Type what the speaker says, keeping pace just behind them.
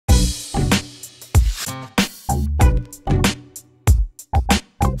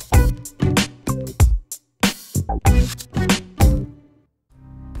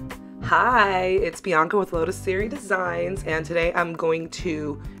Hi, it's Bianca with Lotus Theory Designs, and today I'm going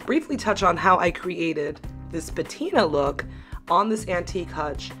to briefly touch on how I created this patina look on this antique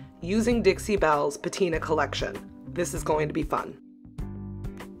hutch using Dixie Belle's patina collection. This is going to be fun.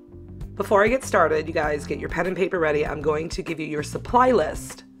 Before I get started, you guys get your pen and paper ready. I'm going to give you your supply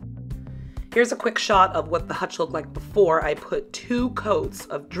list. Here's a quick shot of what the hutch looked like before I put 2 coats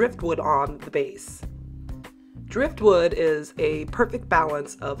of driftwood on the base. Driftwood is a perfect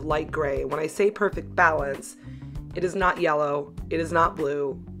balance of light gray. When I say perfect balance, it is not yellow, it is not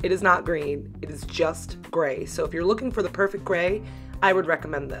blue, it is not green, it is just gray. So if you're looking for the perfect gray, I would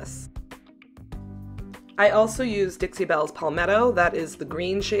recommend this. I also use Dixie Belle's Palmetto, that is the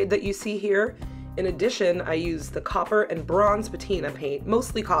green shade that you see here. In addition, I use the copper and bronze patina paint,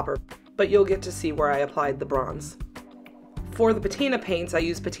 mostly copper, but you'll get to see where I applied the bronze. For the patina paints, I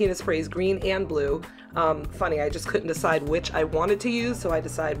use patina sprays green and blue. Funny, I just couldn't decide which I wanted to use, so I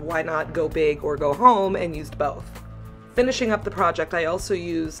decided why not go big or go home and used both. Finishing up the project, I also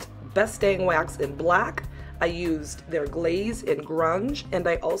used Best Staying Wax in black. I used their glaze in grunge, and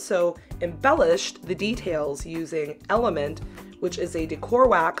I also embellished the details using Element, which is a decor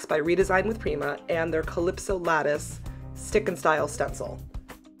wax by Redesign with Prima, and their Calypso Lattice stick and style stencil.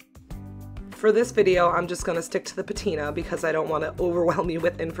 For this video, I'm just going to stick to the patina because I don't want to overwhelm you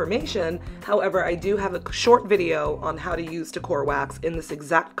with information. However, I do have a short video on how to use decor wax in this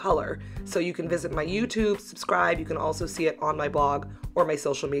exact color. So you can visit my YouTube, subscribe, you can also see it on my blog or my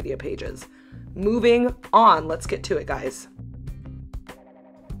social media pages. Moving on, let's get to it, guys.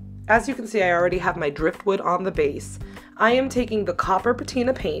 As you can see, I already have my driftwood on the base. I am taking the copper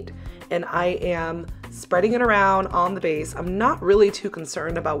patina paint and I am spreading it around on the base. I'm not really too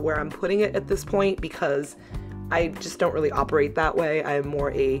concerned about where I'm putting it at this point because I just don't really operate that way. I am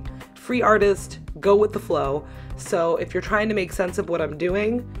more a free artist, go with the flow. So if you're trying to make sense of what I'm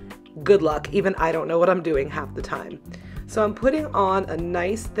doing, good luck. Even I don't know what I'm doing half the time. So I'm putting on a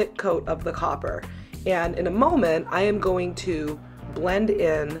nice thick coat of the copper, and in a moment I am going to blend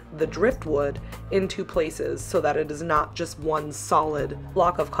in the driftwood in 2 places so that it is not just one solid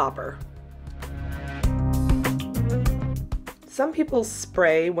block of copper. Some people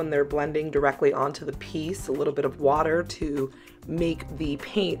spray when they're blending directly onto the piece a little bit of water to make the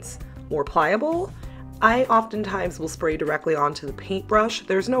paints more pliable. I oftentimes will spray directly onto the paintbrush.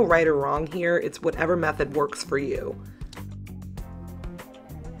 There's no right or wrong here, it's whatever method works for you.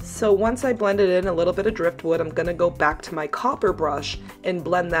 So once I blended in a little bit of driftwood, I'm gonna go back to my copper brush and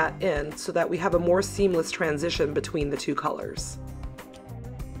blend that in so that we have a more seamless transition between the 2 colors.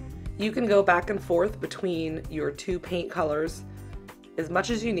 You can go back and forth between your 2 paint colors as much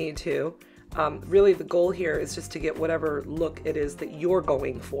as you need to. Really the goal here is just to get whatever look it is that you're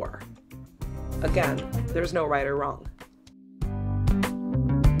going for. Again, there's no right or wrong.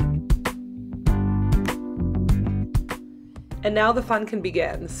 And now the fun can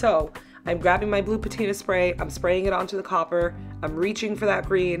begin. So I'm grabbing my blue patina spray, I'm spraying it onto the copper, I'm reaching for that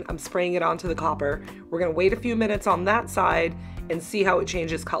green, I'm spraying it onto the copper. We're gonna wait a few minutes on that side and see how it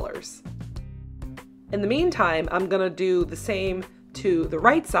changes colors. In the meantime, I'm gonna do the same to the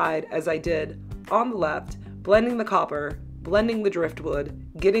right side as I did on the left, blending the copper, blending the driftwood,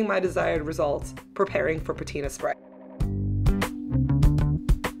 getting my desired results, preparing for patina spray.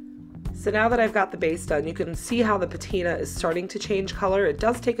 So now that I've got the base done, you can see how the patina is starting to change color. It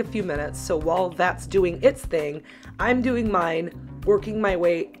does take a few minutes, so while that's doing its thing, I'm doing mine, working my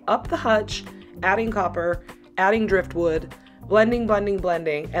way up the hutch, adding copper, adding driftwood, blending, blending,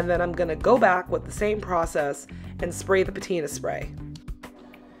 blending, and then I'm gonna go back with the same process and spray the patina spray.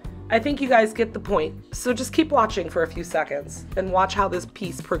 I think you guys get the point, so just keep watching for a few seconds and watch how this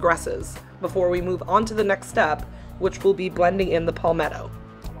piece progresses before we move on to the next step, which will be blending in the palmetto.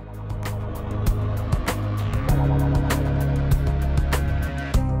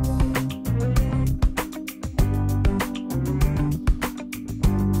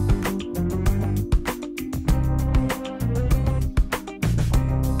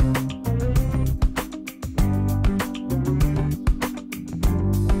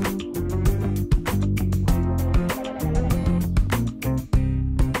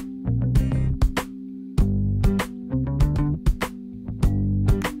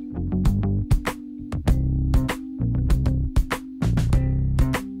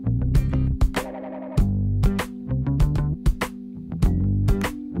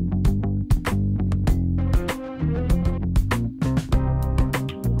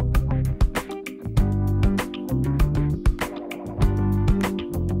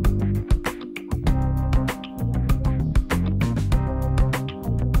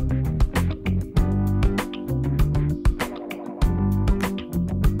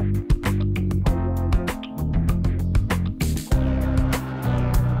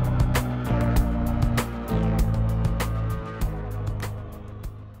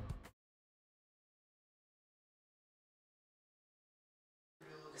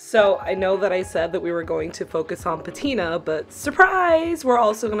 So I know that I said that we were going to focus on patina, but surprise, we're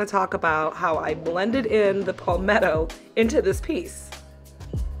also going to talk about how I blended in the palmetto into this piece.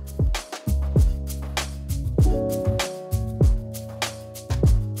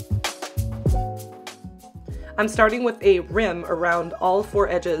 I'm starting with a rim around all four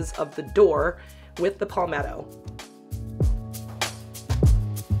edges of the door with the palmetto.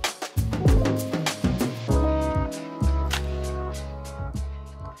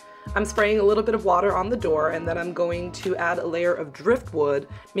 I'm spraying a little bit of water on the door, and then I'm going to add a layer of driftwood,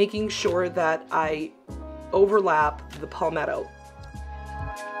 making sure that I overlap the palmetto.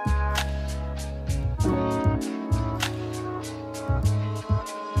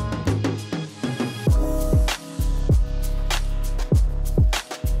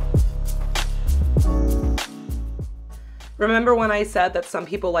 Remember when I said that some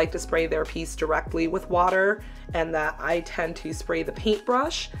people like to spray their piece directly with water and that I tend to spray the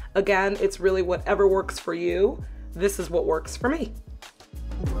paintbrush? Again, it's really whatever works for you. This is what works for me.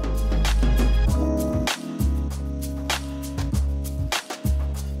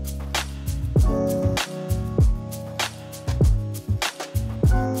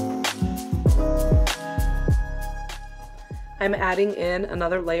 I'm adding in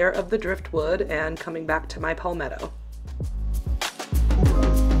another layer of the driftwood and coming back to my palmetto.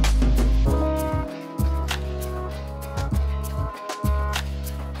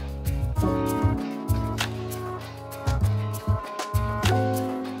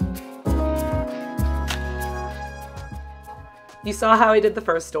 You saw how I did the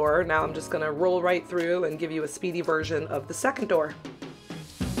first door. Now I'm just going to roll right through and give you a speedy version of the second door.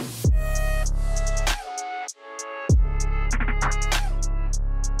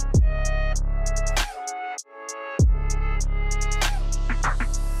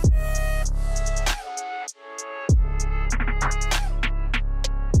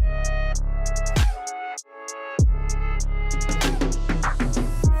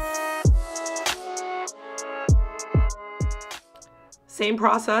 Same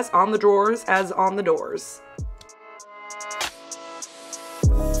process on the drawers as on the doors.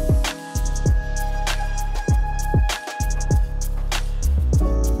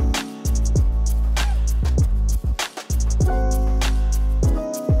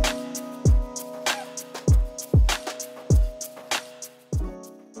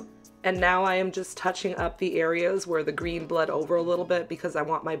 And now I am just touching up the areas where the green bled over a little bit because I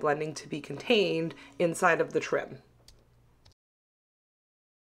want my blending to be contained inside of the trim.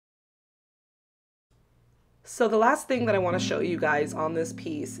 So the last thing that I want to show you guys on this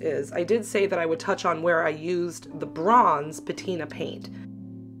piece is I did say that I would touch on where I used the bronze patina paint.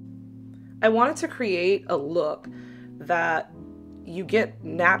 I wanted to create a look that you get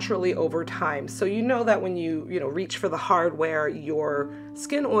naturally over time. So you know that when you reach for the hardware, your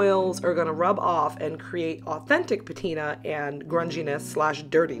skin oils are going to rub off and create authentic patina and grunginess /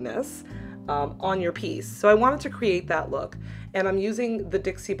 dirtiness on your piece. So I wanted to create that look, and I'm using the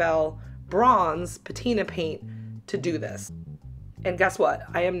Dixie Belle bronze patina paint to do this. And guess what?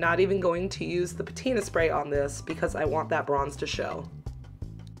 I am not even going to use the patina spray on this because I want that bronze to show.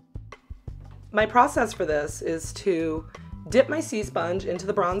 My process for this is to dip my sea sponge into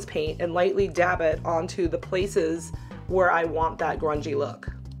the bronze paint and lightly dab it onto the places where I want that grungy look.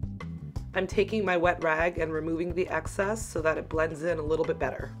 I'm taking my wet rag and removing the excess so that it blends in a little bit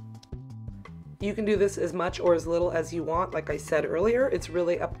better. You can do this as much or as little as you want. Like I said earlier, it's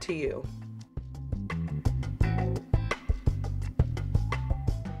really up to you.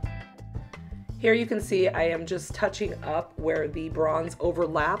 Here you can see I am just touching up where the bronze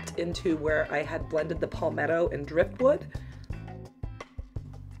overlapped into where I had blended the palmetto and driftwood.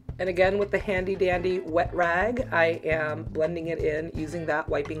 And again, with the handy dandy wet rag, I am blending it in, using that,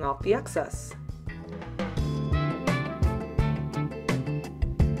 wiping off the excess.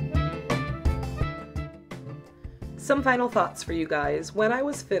 Some final thoughts for you guys. When I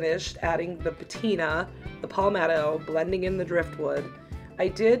was finished adding the patina, the palmetto, blending in the driftwood, I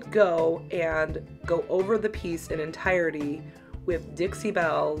did go over the piece in entirety with Dixie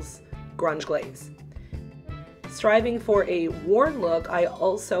Belle's Grunge Glaze. Striving for a worn look, I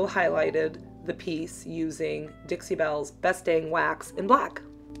also highlighted the piece using Dixie Belle's Best Dang Wax in black.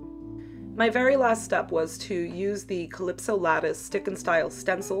 My very last step was to use the Calypso Lattice Stick and Style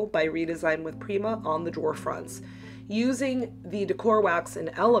stencil by Redesign with Prima on the drawer fronts. Using the decor wax in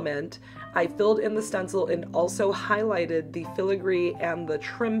Element, I filled in the stencil and also highlighted the filigree and the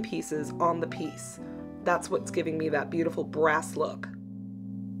trim pieces on the piece. That's what's giving me that beautiful brass look.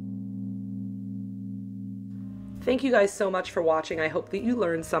 Thank you guys so much for watching. I hope that you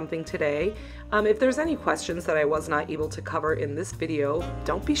learned something today. If there's any questions that I was not able to cover in this video,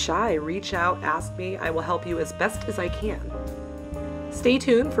 don't be shy. Reach out, ask me. I will help you as best as I can. Stay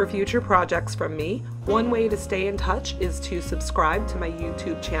tuned for future projects from me. One way to stay in touch is to subscribe to my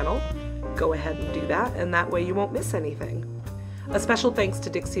YouTube channel. Go ahead and do that, and that way you won't miss anything. A special thanks to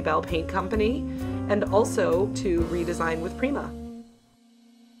Dixie Belle Paint Company, and also to Redesign with Prima.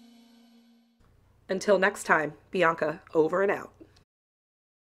 Until next time, Bianca, over and out.